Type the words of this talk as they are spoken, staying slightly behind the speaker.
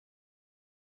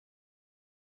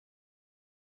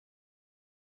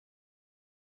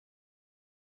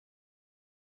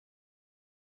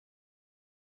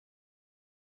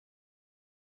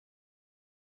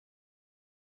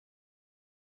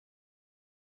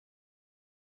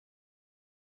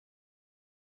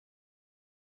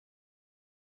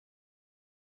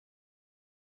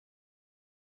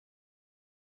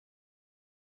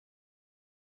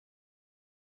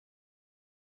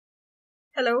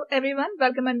Hello everyone,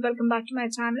 welcome back to my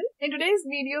channel. In today's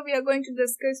video, we are going to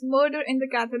discuss Murder in the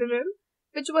Cathedral,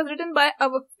 which was written by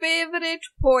our favorite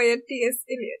poet T.S.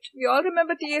 Eliot. We all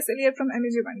remember T.S. Eliot from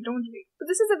MEG1, don't we? So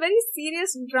this is a very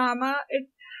serious drama.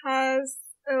 It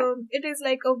is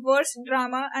like a verse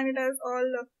drama, and it has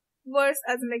all verse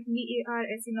as in like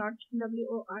V-A-R-S-E, not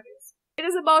W-O-R-S. It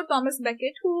is about Thomas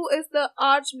Becket, who is the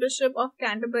Archbishop of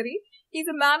Canterbury.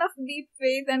 He's a man of deep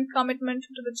faith and commitment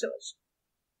to the church.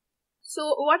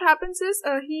 So what happens is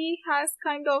he has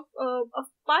kind of a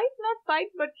fight,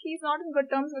 but he's not in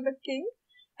good terms with the king.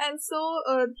 And so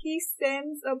he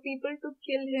sends people to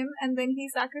kill him, and then he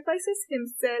sacrifices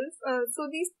himself.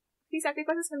 He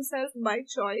sacrifices himself by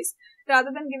choice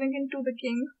rather than giving in to the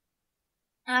king.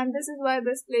 And this is why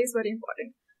this play is very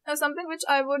important. Now, something which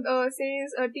I would say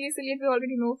is T.S. Eliot we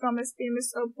already know from his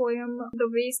famous poem, The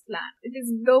Wasteland. It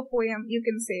is the poem, you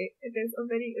can say. It is a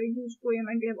very huge poem,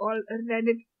 and we have all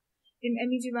read it in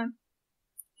MEG1.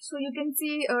 So you can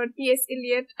see T.S.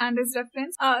 Eliot and his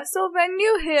reference. So when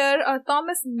you hear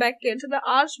Thomas Becket, the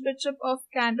Archbishop of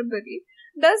Canterbury,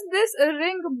 does this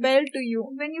ring a bell to you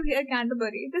when you hear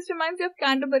Canterbury? This reminds you of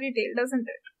Canterbury Tale, doesn't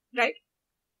it? Right?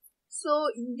 So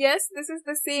yes, this is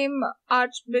the same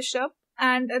Archbishop,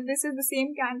 and this is the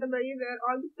same Canterbury where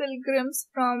all the pilgrims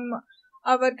from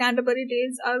our Canterbury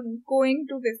Tales are going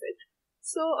to visit.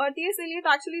 So T.S. Eliot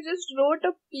actually just wrote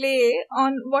a play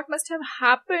on what must have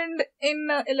happened in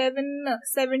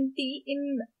 1170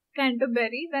 in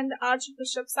Canterbury when the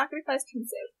Archbishop sacrificed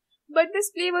himself. But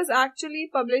this play was actually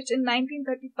published in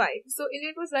 1935. So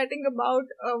Eliot was writing about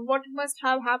what must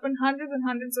have happened hundreds and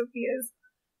hundreds of years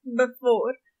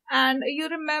before. And you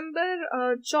remember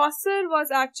Chaucer was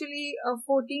actually a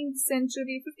 15th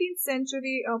century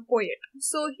poet.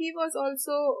 So he was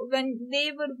also, when they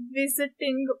were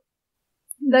visiting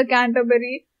the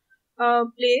Canterbury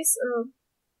place,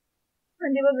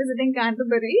 when they were visiting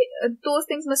Canterbury, those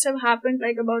things must have happened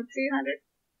like about 300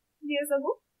 years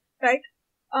ago, right?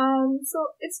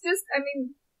 So it's just,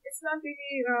 it's not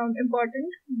really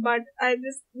important, but I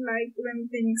just like when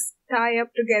things tie up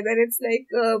together. It's like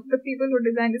the people who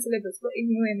designed the syllabus for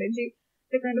IGNOU MEG,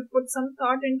 they kind of put some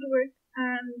thought into it,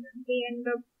 and they end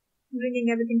up bringing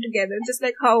everything together, just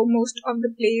like how most of the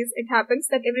plays it happens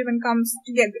that everyone comes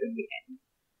together in the end.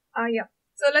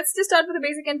 So let's just start with the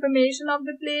basic information of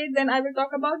the play. Then I will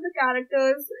talk about the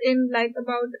characters in like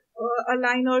about a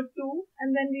line or two,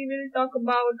 and then we will talk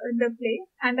about the play,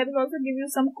 and I will also give you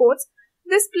some quotes.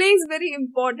 This play is very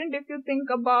important if you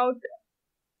think about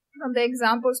from the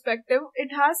exam perspective.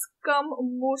 It has come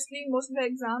most of the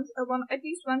exams, at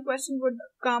least one question would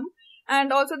come,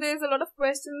 and also there is a lot of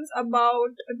questions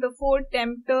about the four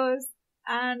tempters,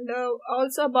 and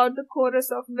also about the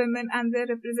chorus of women and their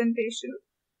representation.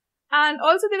 And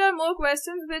also there are more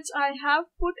questions which I have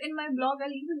put in my blog. I'll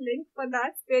leave a link for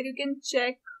that where you can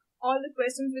check all the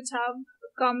questions which have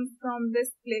come from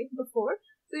this play before,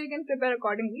 so you can prepare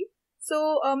accordingly.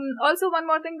 So also one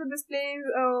more thing, that this play is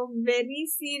very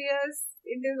serious.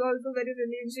 It is also very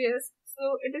religious.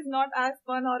 So it is not as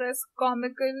fun or as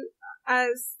comical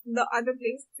as the other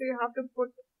plays. So you have to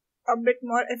put a bit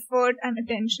more effort and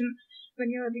attention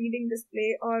when you are reading this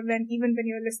play, or even when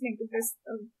you are listening to this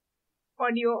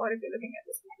audio, or if you're looking at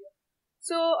this video.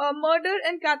 So, Murder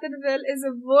in Cathedral is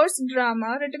a verse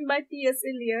drama written by T.S.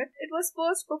 Eliot. It was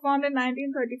first performed in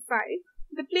 1935.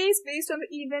 The play is based on the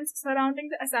events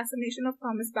surrounding the assassination of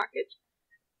Thomas Becket,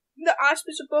 the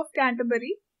Archbishop of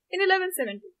Canterbury, in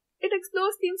 1170. It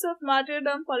explores themes of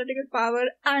martyrdom, political power,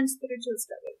 and spiritual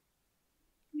struggle.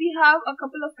 We have a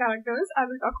couple of characters. I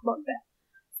will talk about them.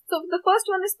 So the first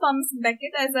one is Thomas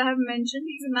Becket, as I have mentioned.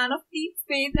 He's a man of deep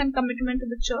faith and commitment to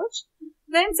the church.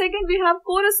 Then second, we have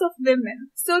chorus of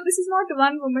women. So this is not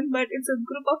one woman, but it's a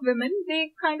group of women.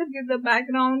 They kind of give the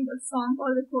background song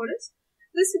or the chorus.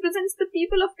 This represents the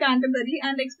people of Canterbury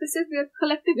and expresses their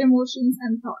collective emotions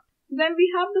and thought. Then we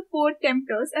have the four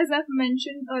tempters. As I've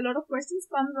mentioned, a lot of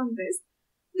questions come from this.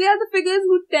 They are the figures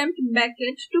who tempt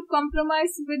Becket to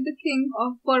compromise with the king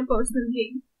for personal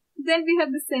gain. Then we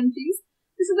have the sentries.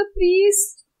 This is the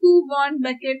priest who warned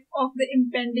Becket of the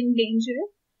impending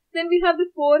danger. Then we have the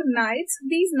four knights.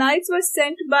 These knights were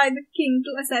sent by the king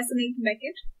to assassinate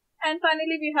Becket. And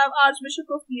finally, we have Archbishop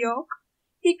of York.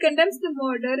 He condemns the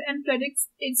murder and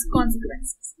predicts its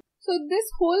consequences. So this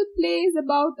whole play is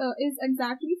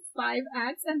exactly 5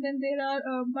 acts, and then there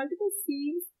are multiple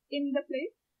scenes in the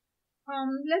play.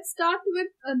 Let's start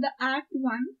with the Act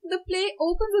 1. The play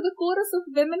opens with a chorus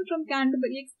of women from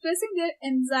Canterbury expressing their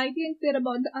anxiety and fear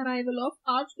about the arrival of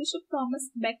Archbishop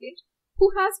Thomas Becket, who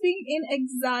has been in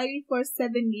exile for 7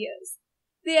 years.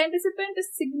 They anticipate a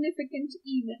significant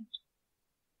event.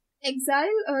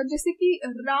 exile जैसे कि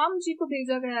राम जी को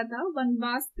भेजा गया था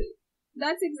वनवास पे.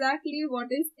 That's exactly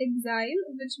what is exile,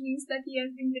 which means that he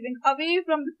has been living away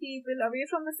from the people, away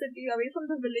from the city, away from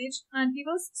the village, and he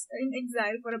was in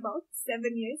exile for about 7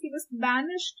 years. He was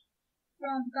banished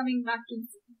from coming back to the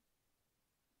city.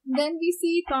 Then we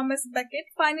see Thomas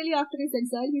Becket. Finally, after his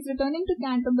exile, he's returning to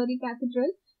Canterbury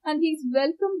Cathedral, and he's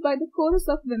welcomed by the chorus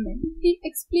of women. He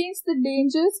explains the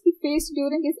dangers he faced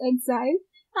during his exile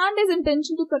and his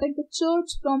intention to protect the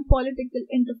church from political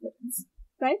interference,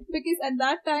 right? Because at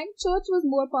that time, church was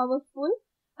more powerful,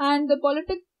 and the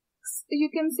politics, you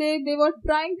can say, they were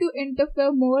trying to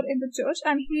interfere more in the church,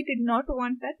 and he did not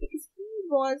want that because he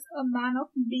was a man of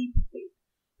deep faith.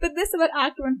 With this, our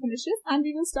Act 1 finishes, and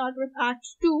we will start with Act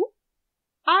 2.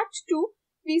 Act 2,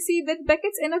 we see that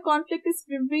Becket's inner conflict is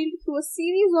revealed through a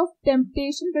series of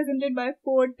temptations presented by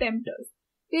 4 tempters.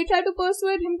 They try to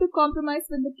persuade him to compromise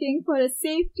with the king for his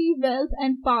safety, wealth,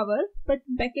 and power, but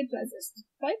Becket resists,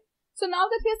 right? So now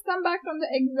that he has come back from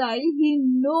the exile, he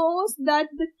knows that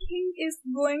the king is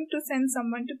going to send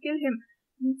someone to kill him.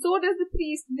 So does the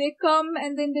priest. They come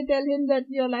and then they tell him that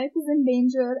your life is in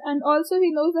danger, and also he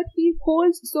knows that he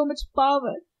holds so much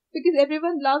power because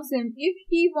everyone loves him. If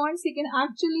he wants, he can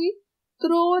actually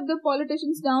throw the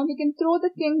politicians down, he can throw the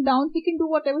king down, he can do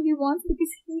whatever he wants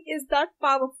because he is that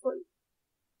powerful.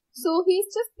 So he's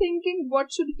just thinking,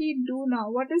 what should he do now?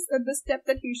 What is the step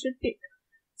that he should take?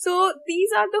 So these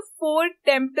are the 4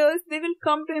 tempters. They will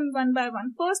come to him one by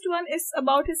one. First one is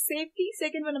about his safety.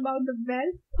 Second one about the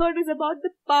wealth. Third is about the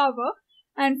power.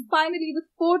 And finally, the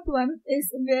 4th one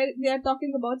is where they are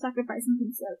talking about sacrificing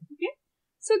himself. Okay.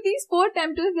 So these 4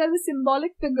 tempters, they are the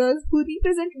symbolic figures who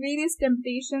represent various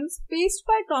temptations faced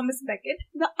by Thomas Becket,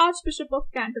 the Archbishop of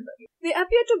Canterbury. They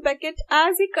appear to Becket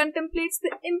as he contemplates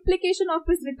the implication of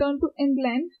his return to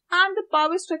England and the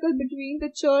power struggle between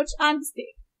the church and the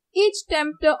state. Each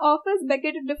tempter offers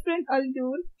Becket a different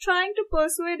allure, trying to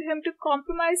persuade him to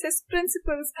compromise his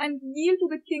principles and yield to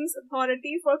the king's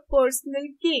authority for personal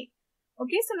gain.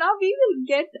 Okay, so now we will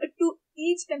get to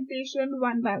each temptation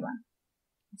one by one.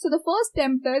 So the first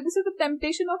tempter, this is the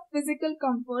temptation of physical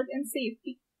comfort and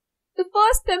safety. The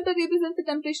first tempter represents the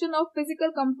temptation of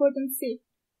physical comfort and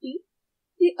safety.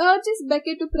 He urges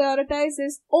Becket to prioritize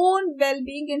his own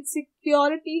well-being and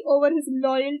security over his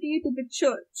loyalty to the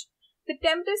church. The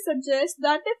tempter suggests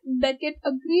that if Becket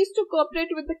agrees to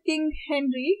cooperate with the King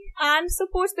Henry and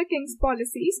supports the king's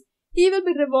policies, he will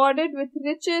be rewarded with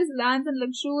riches, lands, and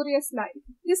luxurious life.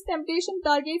 This temptation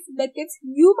targets Becket's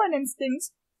human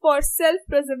instincts for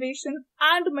self-preservation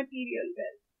and material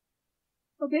wealth.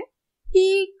 Okay?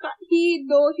 He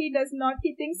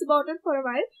thinks about it for a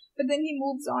while, but then he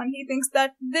moves on. He thinks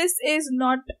that this is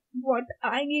not what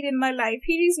I need in my life.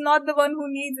 He is not the one who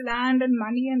needs land and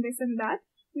money and this and that.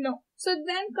 No. So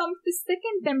then comes the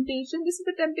second temptation. This is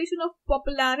the temptation of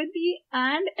popularity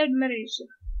and admiration.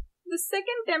 The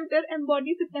second tempter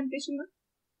embodies the temptation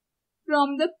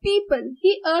from the people.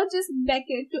 He urges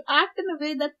Becket to act in a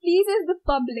way that pleases the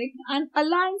public and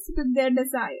aligns with their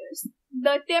desires.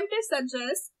 The tempter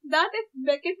suggests that if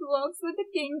Becket works with the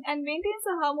king and maintains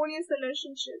a harmonious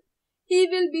relationship, he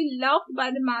will be loved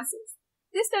by the masses.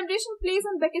 This temptation plays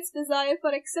on Becket's desire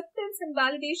for acceptance and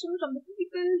validation from the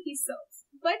people he serves.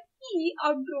 But he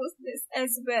outgrows this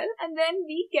as well, and then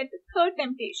we get the third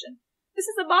temptation. This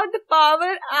is about the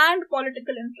power and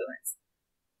political influence.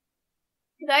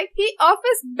 Right? He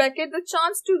offers Becket the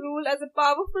chance to rule as a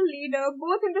powerful leader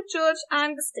both in the church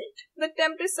and the state. The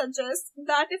tempter suggests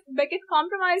that if Becket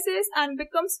compromises and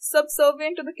becomes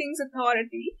subservient to the king's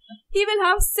authority, he will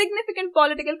have significant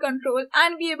political control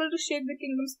and be able to shape the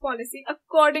kingdom's policy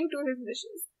according to his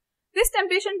wishes. This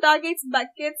temptation targets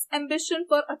Becket's ambition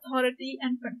for authority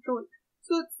and control.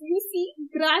 So you see,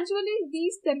 gradually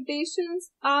these temptations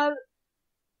are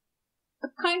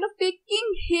kind of taking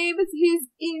his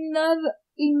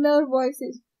inner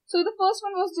voices. So the first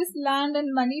one was just land and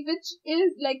money, which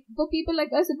is like, for people like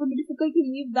us, it would be difficult to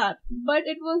leave that. But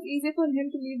it was easy for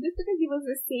him to leave this because he was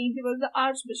a saint, he was the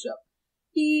archbishop.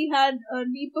 He had a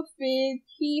deeper faith,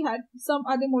 he had some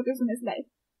other motives in his life.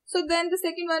 So then the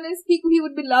second one is he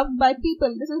would be loved by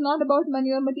people. This is not about money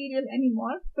or material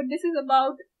anymore, but this is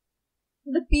about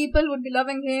the people would be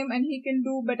loving him and he can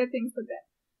do better things for them.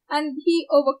 And he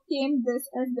overcame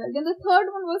this as well. Then the third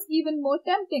one was even more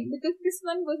tempting because this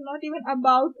one was not even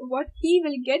about what he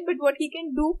will get, but what he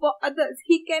can do for others.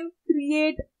 He can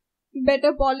create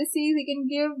better policies. He can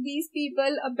give these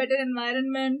people a better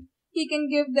environment. He can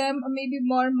give them maybe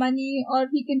more money, or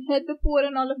he can help the poor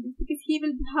and all of this because he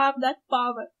will have that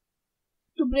power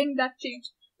to bring that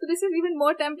change. So this is even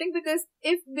more tempting, because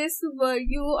if this were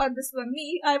you or this were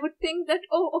me, I would think that,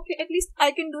 oh, okay, at least I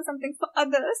can do something for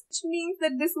others, which means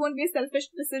that this won't be a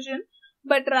selfish decision,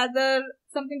 but rather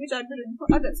something which I'd be doing for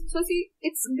others. So see,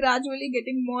 it's gradually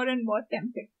getting more and more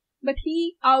tempting. But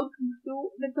he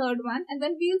outgrew the third one, and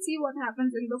then we'll see what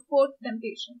happens in the fourth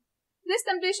temptation. This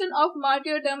temptation of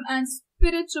martyrdom and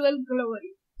spiritual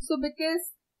glory. So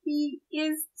because he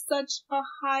is such a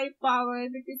high power,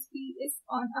 because he is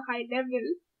on a high level,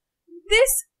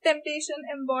 this temptation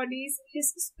embodies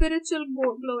his spiritual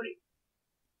glory.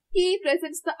 He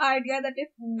presents the idea that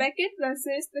if Becket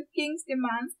resists the king's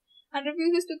demands and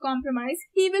refuses to compromise,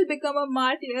 he will become a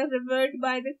martyr revered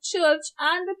by the church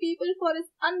and the people for his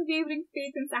unwavering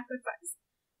faith and sacrifice.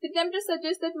 The tempter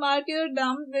suggests that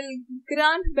martyrdom will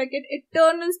grant Becket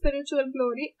eternal spiritual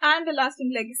glory and a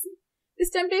lasting legacy.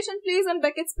 This temptation plays on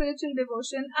Becket's spiritual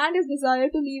devotion and his desire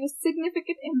to leave a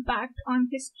significant impact on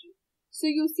history. So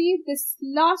you see, this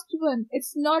last one,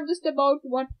 it's not just about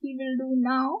what he will do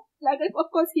now. Like,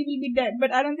 of course, he will be dead,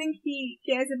 but I don't think he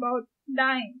cares about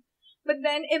dying. But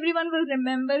then everyone will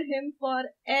remember him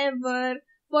forever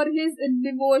for his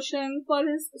devotion, for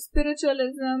his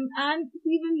spiritualism, and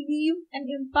he will leave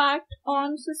an impact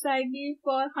on society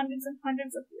for hundreds and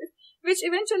hundreds of years. Which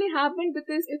eventually happened,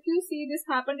 because if you see, this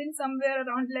happened in somewhere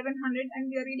around 1100,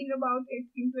 and we are reading about it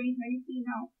in 2023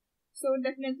 now. So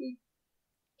definitely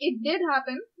it did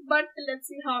happen, but let's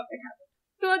see how it happened.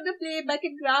 Throughout the play,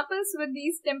 Becket grapples with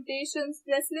these temptations,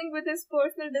 wrestling with his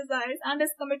personal desires and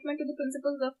his commitment to the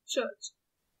principles of church.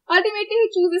 Ultimately,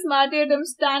 he chooses martyrdom,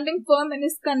 standing firm in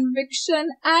his conviction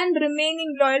and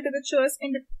remaining loyal to the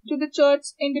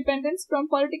church's independence from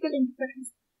political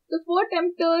interference. The four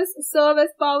tempters serve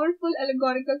as powerful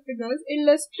allegorical figures,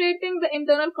 illustrating the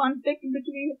internal conflict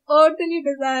between earthly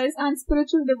desires and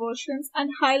spiritual devotions,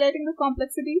 and highlighting the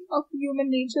complexities of human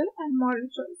nature and moral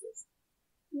choices.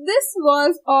 This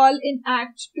was all in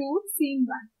Act 2, Scene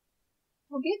 1.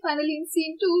 Okay, finally in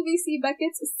Scene 2, we see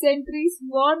Becket's sentries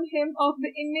warn him of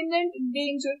the imminent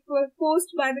danger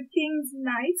posed by the king's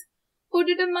knights, who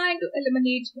determine to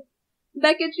eliminate him.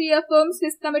 Becket reaffirms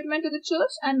his commitment to the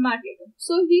church and martyrdom.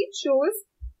 So he chose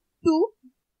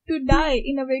to die,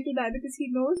 in a way to die, because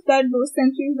he knows that those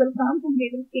sentries will come and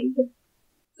they will kill him.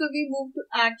 So we move to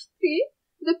Act 3.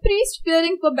 The priest,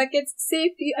 fearing for Becket's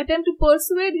safety, attempts to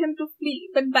persuade him to flee,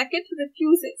 but Becket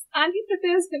refuses, and he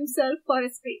prepares himself for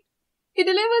his fate. He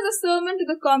delivers a sermon to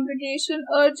the congregation,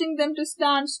 urging them to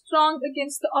stand strong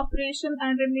against the oppression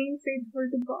and remain faithful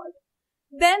to God.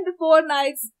 Then the four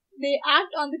knights, they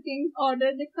act on the king's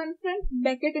order. They confront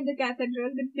Becket in the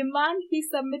cathedral. They demand he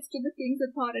submits to the king's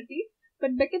authority,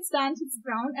 but Becket stands his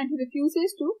ground and he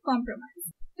refuses to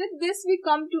compromise. With this, we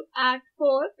come to Act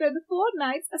 4, where the four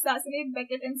knights assassinate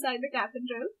Becket inside the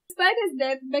cathedral. Despite his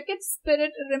death, Becket's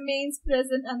spirit remains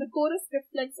present, and the chorus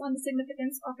reflects on the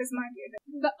significance of his martyrdom.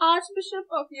 The Archbishop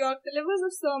of York delivers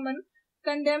a sermon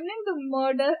condemning the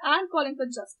murder and calling for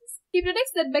justice. He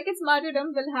predicts that Becket's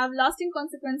martyrdom will have lasting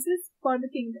consequences for the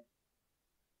kingdom.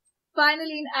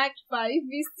 Finally, in Act 5,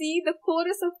 we see the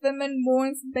chorus of women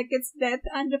mourns Becket's death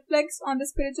and reflects on the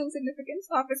spiritual significance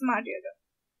of his martyrdom.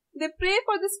 They pray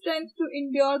for the strength to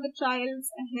endure the trials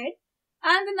ahead,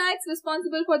 and the knights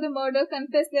responsible for the murder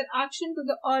confess their action to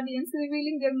the audience,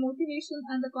 revealing their motivation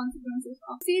and the consequences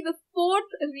of it. See, the fourth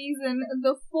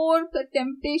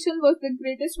temptation was the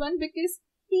greatest one, because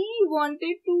he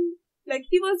wanted to,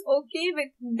 he was okay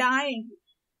with dying.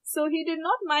 So he did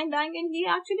not mind dying, and he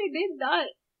actually did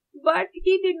die. But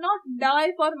he did not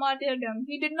die for martyrdom.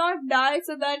 He did not die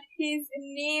so that his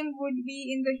name would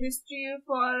be in the history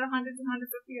for hundreds and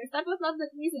hundreds of years. That was not the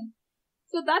reason.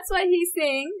 So that's why he's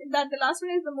saying that the last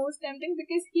one is the most tempting,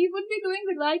 because he would be doing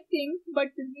the right thing,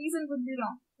 but the reason would be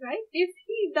wrong, right? If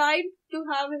he died to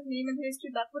have his name in the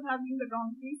history, that would have been the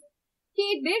wrong reason.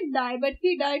 He did die, but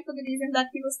he died for the reason that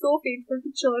he was so faithful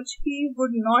to church. He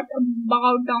would not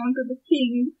bow down to the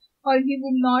king, or he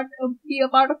would not be a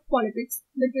part of politics,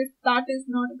 because that is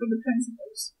not to the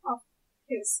principles of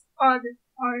his or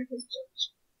his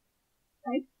church,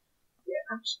 right? Their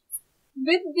actions.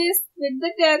 With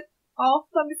the death of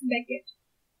Thomas Becket,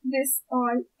 this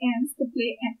all ends. The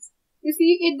play ends. You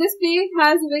see, this play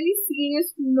has a very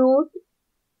serious note,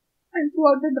 and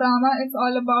throughout the drama, it's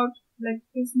all about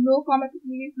there's no comic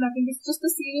relief, nothing. It's just a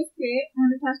serious play,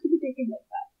 and it has to be taken like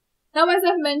that. Now, as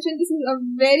I've mentioned, this is a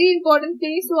very important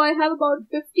play, so I have about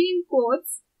 15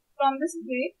 quotes from this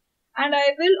play, and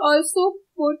I will also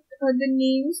put the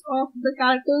names of the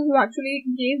characters who actually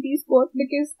gave these quotes,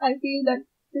 because I feel that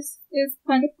this is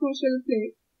kind of crucial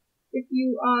play if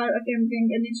you are attempting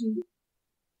NG.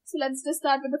 So let's just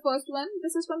start with the first one.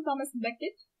 This is from Thomas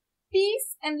Becket.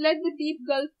 Peace, and let the deep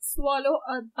gulf swallow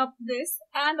up this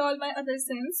and all my other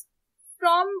sins,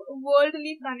 from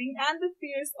worldly cunning and the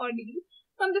fierce ordeal,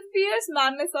 from the fierce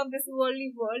madness of this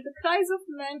worldly world, the cries of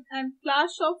men and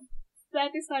clash of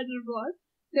fratricidal war,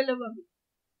 deliver me.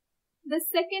 The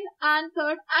second and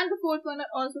third and the fourth one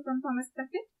are also from Thomas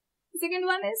Becket. The second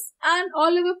one is, and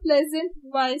all our pleasant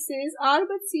vices are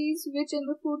but seeds which in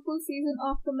the fruitful season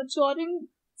of the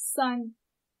maturing sun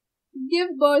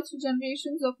give birth to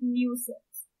generations of new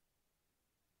sins.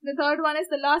 The third one is,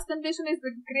 the last temptation is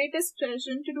the greatest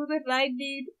treasure, to do the right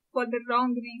deed for the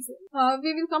wrong reason.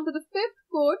 We will come to the fifth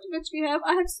quote, which we have,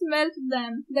 I have smelt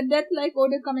them, the death-like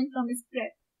odor coming from his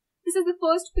breath. This is the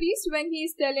first priest when he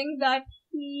is telling that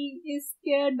he is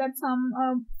scared that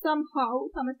somehow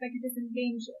Thomas Becket is in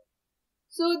danger.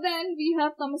 So then we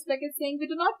have Thomas Becket saying, we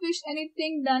do not wish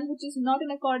anything done which is not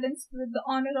in accordance with the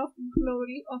honor of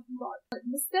glory of God.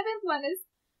 The seventh one is,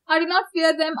 I do not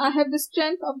fear them, I have the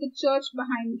strength of the church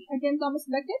behind me. Again, Thomas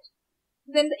Becket.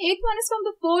 Then the eighth one is from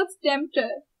the fourth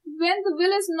tempter. When the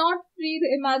will is not free,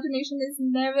 the imagination is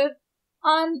never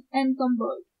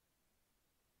unencumbered.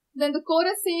 Then the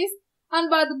chorus says,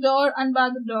 unbar the door,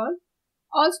 unbar the door.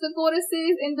 Also the chorus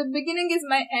says, in the beginning is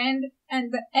my end,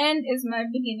 and the end is my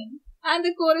beginning. And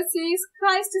the chorus says,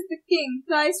 Christ is the King,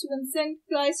 Christ Vincent,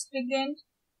 Christ Regent,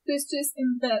 Christus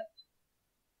impert.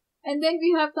 And then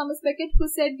we have Thomas Becket who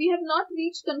said, we have not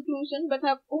reached conclusion but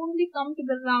have only come to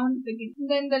the round beginning.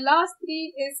 Then the last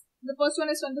three is, the first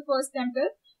one is from the first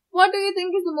tempter. What do you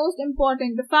think is the most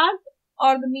important, the fact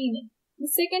or the meaning? The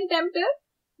second tempter,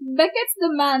 Becket's the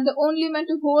man, the only man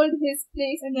to hold his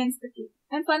place against the king.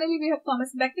 And finally we have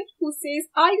Thomas Becket who says,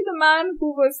 are you the man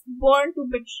who was born to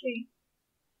betray?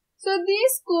 So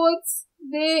these quotes,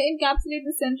 they encapsulate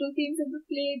the central themes of the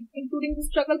play, including the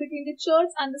struggle between the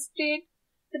church and the state,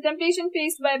 the temptation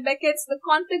faced by Beckett's, the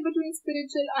conflict between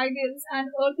spiritual ideals and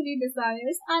earthly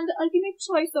desires, and the ultimate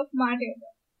choice of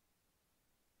martyrdom.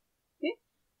 Okay?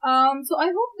 So I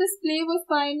hope this play was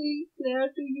finally clear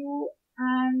to you,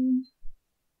 and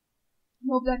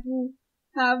hope that you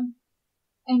have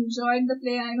enjoyed the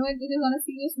play. I know it is on a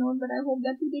serious note, but I hope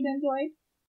that you did enjoy it.